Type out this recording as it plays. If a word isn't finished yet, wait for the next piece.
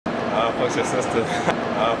Fuck your sister.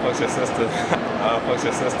 Fuck your sister. Fuck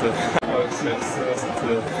your sister. Fuck your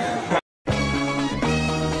sister.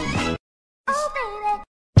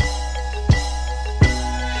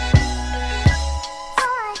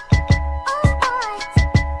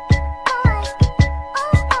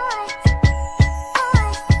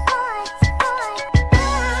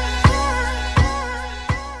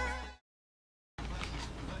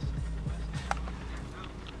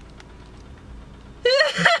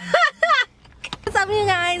 What's up, you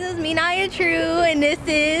guys? It's me, Truu, and this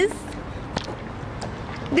is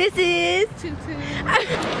Excuse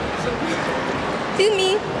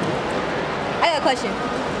me. I got a question.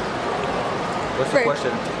 What's the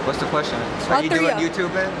question? What's the question? So you doing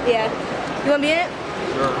YouTube, man? Yeah. You wanna be in it?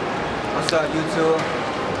 Sure. What's up, YouTube?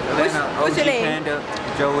 What's your name? Panda,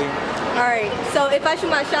 Joey. Alright, so if I shoot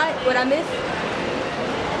my shot, would I miss?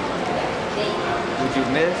 Would you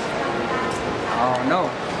miss? I don't know.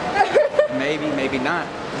 Maybe, maybe not.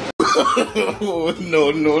 Oh, no.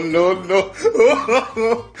 What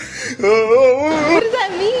does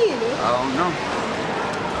that mean? I don't know.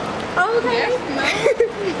 Okay.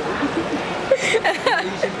 You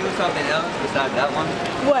should do something else besides that one.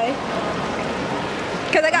 What?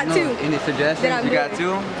 Because I got two. Any suggestions? You got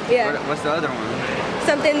two? Yeah. What's the other one?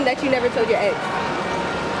 Something that you never told your ex.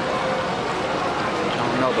 I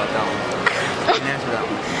don't know about that one. I can answer that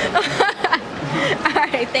one.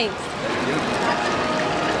 Alright, thanks.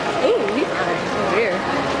 Ooh, he's weird.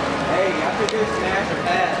 Hey, after this smash or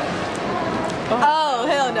pass. Oh,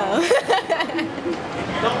 hell no.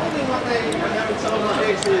 The only one thing I never told my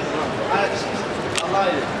ex is I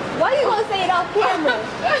lied. Why you gonna say it off camera?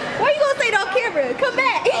 Why you gonna say it off camera? Come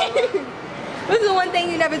back. What's the one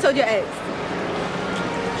thing you never told your ex?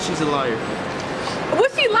 She's a liar.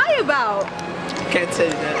 What's she lie about? Can't tell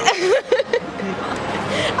you that.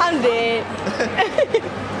 I'm dead.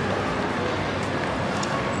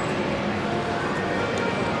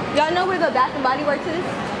 Y'all know where the Bath and Body Works is?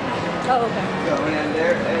 Oh, okay. Going in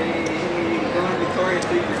there, hey, going to Victoria's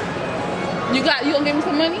Secret. You gonna give me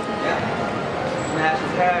some money? Yeah. Smash or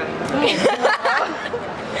pass.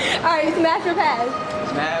 Alright, smash or pass?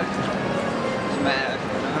 Smash. Smash.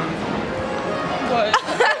 What?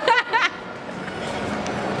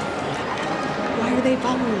 Why are they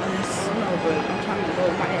following us? I don't know, but I'm trying to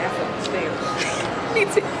roll my ass up the stairs. Me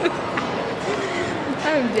too.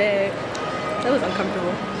 I'm dead. That was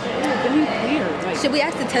uncomfortable. Weird. Like, Should we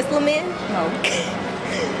ask the Tesla man? no.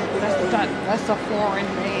 That's a foreign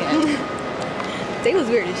man. They was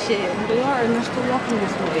weird as shit. They are, and they're still walking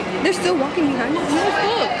this way. They're still walking behind us? Look.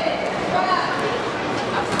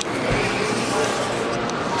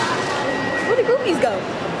 Where the groupies go?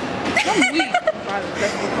 I'm weak.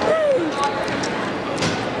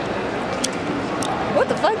 What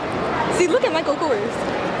the fuck? See, look at Michael Kors.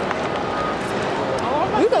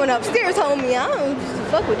 We're going upstairs, homie. I don't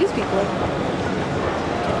fuck with these people.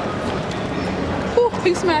 Ooh,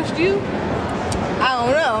 he smashed you? I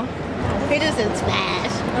don't know. He just said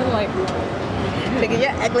smash. I'm like, Nigga,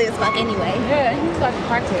 you're ugly as fuck anyway. yeah, he's like a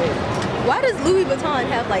crackhead. Why does Louis Vuitton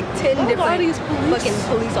have like 10 What are different these fucking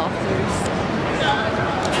police officers?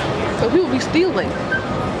 So people be stealing.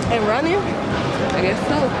 And running? I guess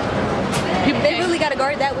so. People They really gotta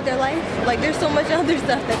guard that with their life? Like, there's so much other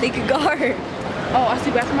stuff that they could guard. Oh, I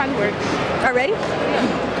see Bath and Body Works. Already?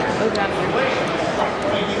 Oh, down there.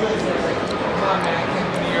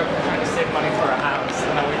 Trying to save money for a house,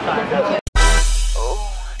 and then we find out.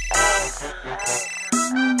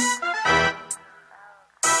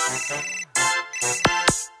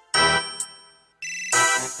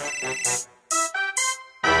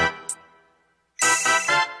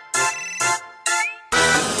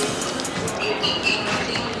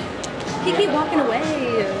 He keep walking away.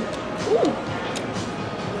 Ooh.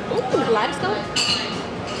 Ooh, kaleidoscope?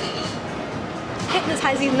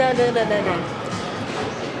 Hypnotize these. No.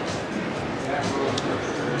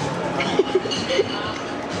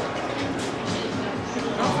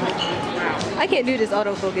 I can't do this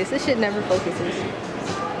autofocus. This shit never focuses.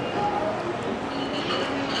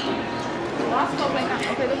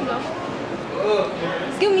 Okay, let's go.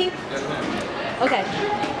 Excuse me. Okay.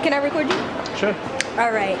 Can I record you? Sure.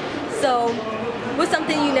 Alright. So, what's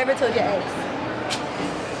something you never told your ex?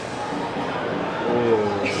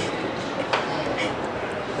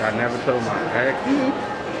 I never told my ex.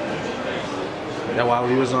 That while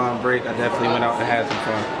we was on break, I definitely went out and had some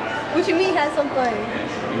fun. What you mean had some fun?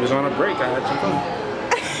 We was on a break, I had some fun.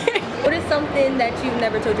 What is something that you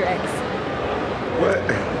never told your ex? What?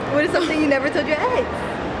 What is something you never told your ex?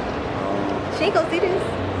 She ain't gonna see this.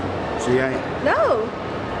 She ain't? No.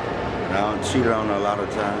 I don't cheat on her a lot of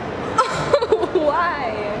times.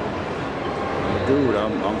 Why? dude.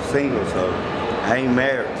 I'm single, so I ain't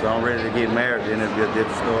married. So I'm ready to get married. Then it'll be a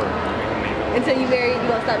different story. Until you married, you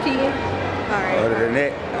gonna stop cheating? Alright. Other than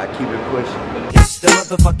that, I keep it pushing. It's the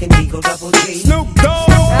motherfucking Eagle Double G. Snoop Dogg!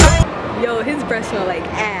 Yo, his breath smell like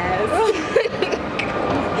ass.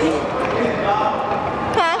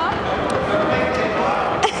 Huh?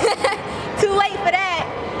 Too late for that.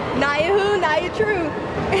 Now you who? Now you Truu.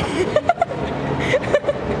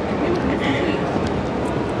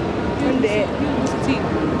 I'm dead.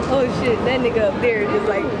 Oh shit, that nigga up there is just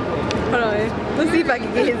like, hold on. Let's see if I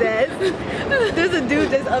can get his ass. There's a dude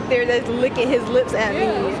that's up there that's licking his lips at me.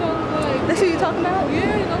 That's who you talking about?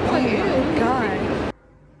 Yeah, it looks like Oh God.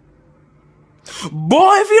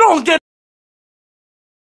 Boy, if you don't get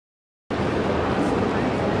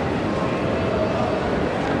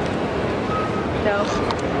No.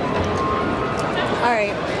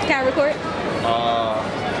 Alright, can I record?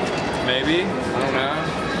 Maybe? I don't know.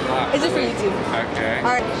 It's just for YouTube. Okay.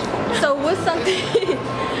 Alright, so what's something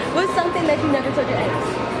that you never told your ex?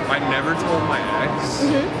 I never told my ex?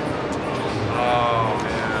 Oh,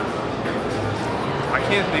 man. I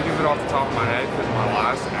can't think of it off the top of my head because my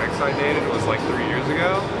last ex I dated was like 3 years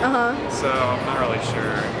ago. So I'm not really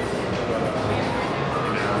sure.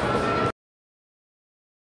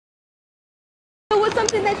 So what's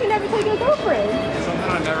something that you never told your girlfriend?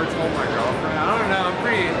 Something I never told my girlfriend. I don't know. I'm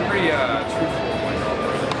pretty truthful with my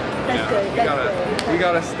girlfriend. That's good. We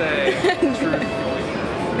gotta stay truthful.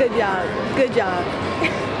 Good job. Good job.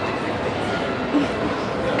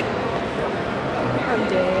 I'm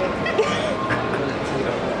dead.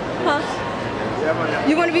 Huh?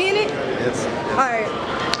 You want to be in it? Yes. Alright.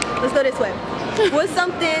 Let's go this way. What's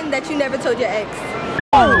something that you never told your ex?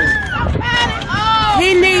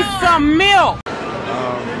 he needs some milk.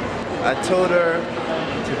 I told her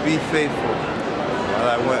to be faithful while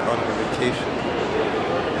I went on a vacation.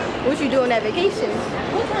 What you do on that vacation?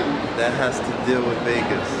 That has to deal with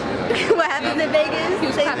Vegas. You know. What happens in Vegas? He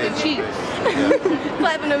was clapping cheeks. Yeah.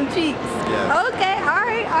 Clapping them cheeks. Yeah. Okay,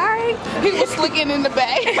 alright. He was slicking in the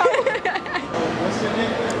bag.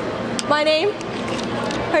 My name?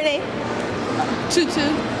 Her name? Tutu.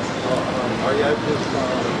 Are y'all just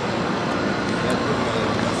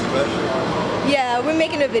special? Yeah, we're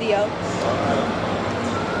making a video.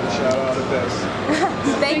 Shout out to this.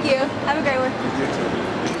 Thank you. Have a great one. You too.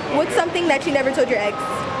 What's something that you never told your ex?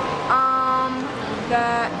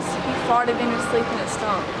 That he farted in his sleep and it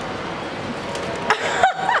stunk.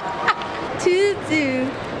 Tutu.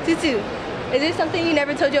 Is there something you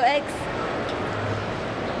never told your ex?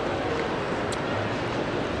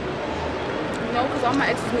 No, because all my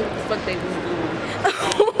exes knew what the fuck they was doing.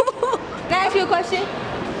 Can I ask you a question?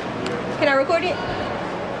 Can I record it?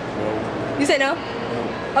 No. You say no?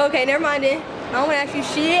 Okay, never mind then. I don't want to ask you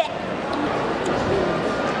shit.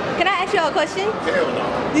 Can I ask y'all a question? Hell no.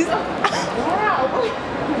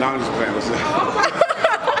 No, I'm just playing with you. I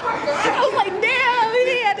was like, damn, he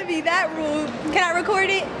didn't have to be that rude. Can I record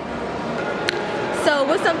it? So,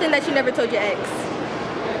 what's something that you never told your ex?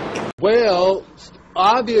 Well,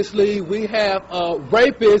 obviously we have a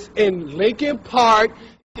rapist in Lincoln Park.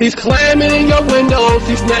 He's climbing in your windows,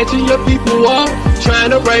 he's snatching your people up,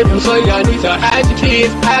 trying to rape them. So y'all need to hide your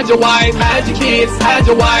kids, hide your wife, hide your kids, hide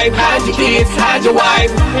your wife, hide your kids, hide your wife,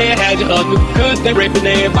 and hide your husband, because they're raping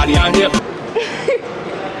everybody out here. I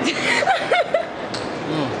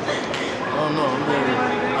don't know. I'm very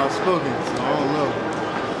outspoken, so I don't know.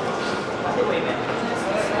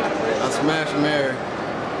 I smashed Mary.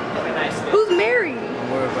 Who's married?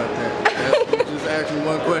 Don't worry about that. You just asked me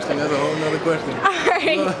one question. That's a whole nother question.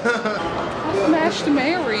 Alright. Smashed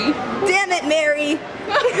Mary. Damn it, Mary.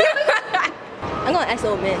 I'm gonna ask the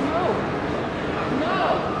old man.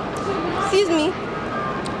 No. Excuse me.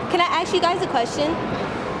 Can I ask you guys a question?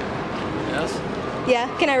 Yes? Yeah,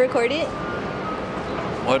 can I record it?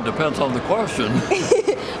 Well, it depends on the question.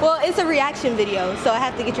 Well, it's a reaction video, so I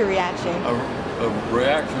have to get your reaction. A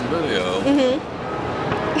reaction video?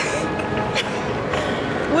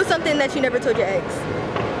 What's something that you never told your ex?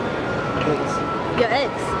 Your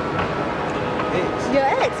ex? Your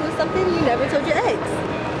ex. What's something you never told your ex?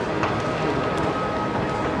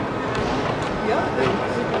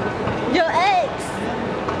 Your ex.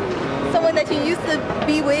 Someone that you used to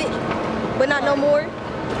be with, but not no more?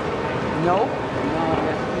 No.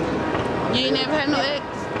 You ain't never had no ex?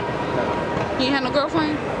 You ain't had no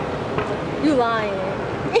girlfriend? You lying.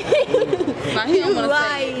 Nah, he don't You wanna say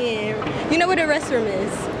lying. You know where the restroom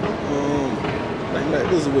is?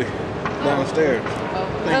 This way, downstairs.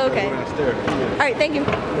 Oh, okay. Downstairs. All right, thank you.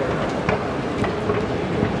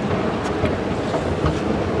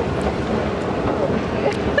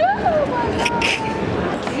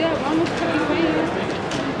 Yeah, almost 30 fans.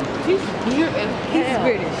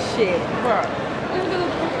 shit. Bro.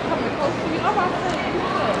 Coming close to me. I'm about to say,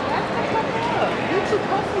 you too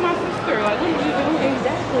close to my sister. Like, what are you doing?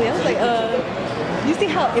 Exactly. I was like, you see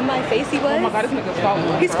how in my face he was? Oh my god, this nigga's following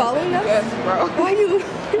us. He's following us? Yes, bro. Why you?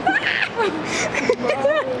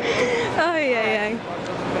 Oh, yeah.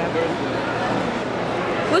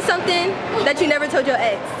 What's something that you never told your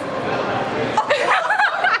ex?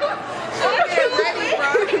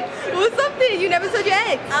 What's something you never told your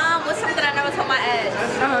ex? What's something I never told my ex?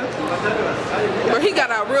 Bro, he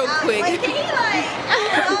got out real quick. Like, can he like, I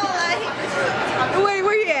don't know, like, Wait,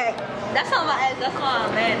 where you at? that's not my ex, that's my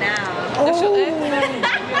man now. That's your ex?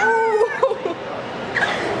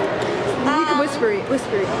 You can whisper it.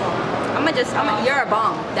 You're a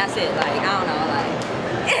bomb. That's it. Like, I don't know, like.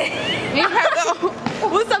 You have to.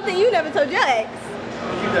 What's something you never told your ex?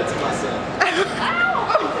 Keep that to myself.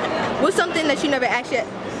 What's something that you never asked yet?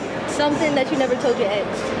 Something that you never told your ex?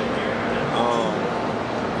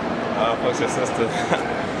 Fuck your sister.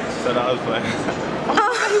 Said I was playing.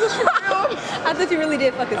 I thought you really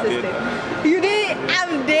did fuck his sister. You did?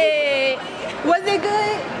 I'm dead. Was it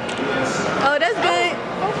good? Oh, that's good.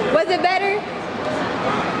 Was it better?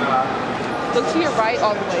 Look to your right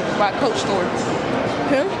all the way by Coach Store.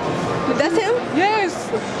 Him? That's him? Yes.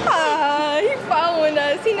 He following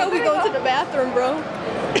us. He know we go to the bathroom, bro.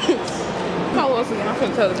 Call us again. I'm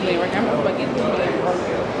finna tell this man right now. I'm about to get this man.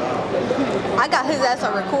 I got his ass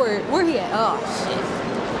on record. Where he at? Oh, shit.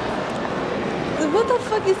 What the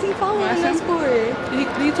fuck is he following us for?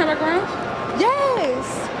 Did you turn back around?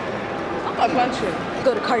 Yes. I'm a bunch of.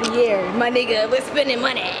 Go to Cartier. My nigga, we're spending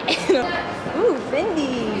money. Ooh,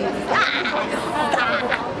 Fendi.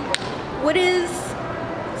 What is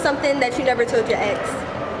something that you never told your ex?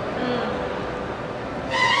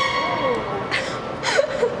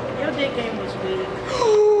 Your dick game was weak.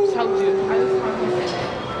 Told you.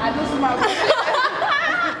 I just my.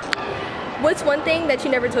 What's one thing that you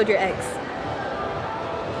never told your ex?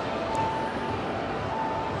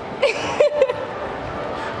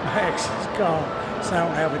 My ex is gone, so I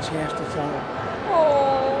don't have a chance to tell her.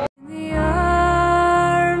 Oh. In the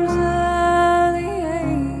arms of the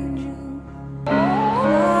angel.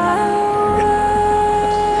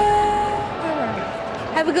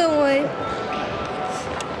 Have a good one.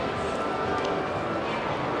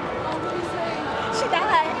 She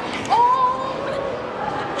died. Oh.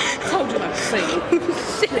 Told you not to say it.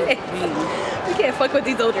 Shit. We can't fuck with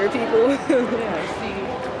these older people. Yeah, see.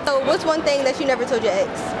 So, what's one thing that you never told your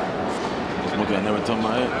ex? One thing I never told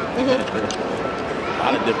my ex? A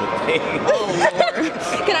lot of different things. Oh, Lord.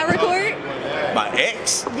 Can I record? My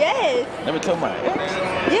ex? Yes. Never told my ex?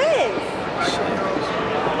 Yes.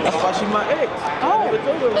 That's why she's my ex. Oh,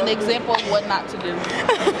 an example of what not to do.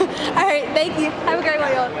 Alright, thank you. Have a great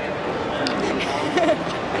one, y'all.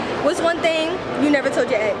 What's one thing you never told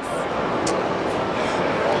your ex?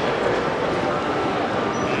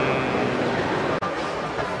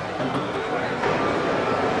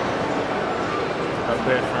 Her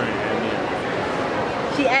best friend and me.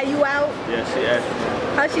 She add you out? Yeah, she asked me.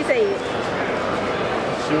 How'd she say it?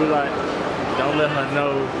 She was like, don't let her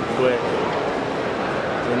know, but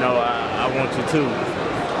you know, I want you too.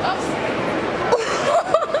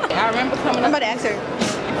 I remember coming I'm about to ask her.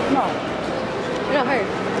 No. No, her.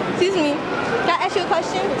 Excuse me. Can I ask you a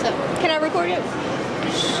question? What's up? Can I record it?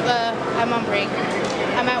 I'm on break.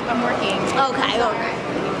 I'm working. Okay.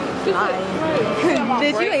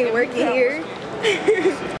 Bitch, you ain't working here.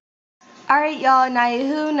 Alright, y'all.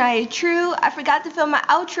 Naya True. I forgot to film my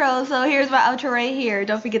outro, so here's my outro right here.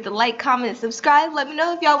 Don't forget to like, comment, subscribe. Let me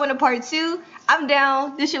know if y'all want a part 2. I'm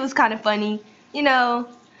down. This shit was kind of funny. You know.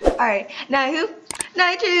 Alright. Naya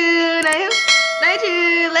True.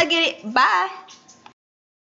 Let's get it. Bye.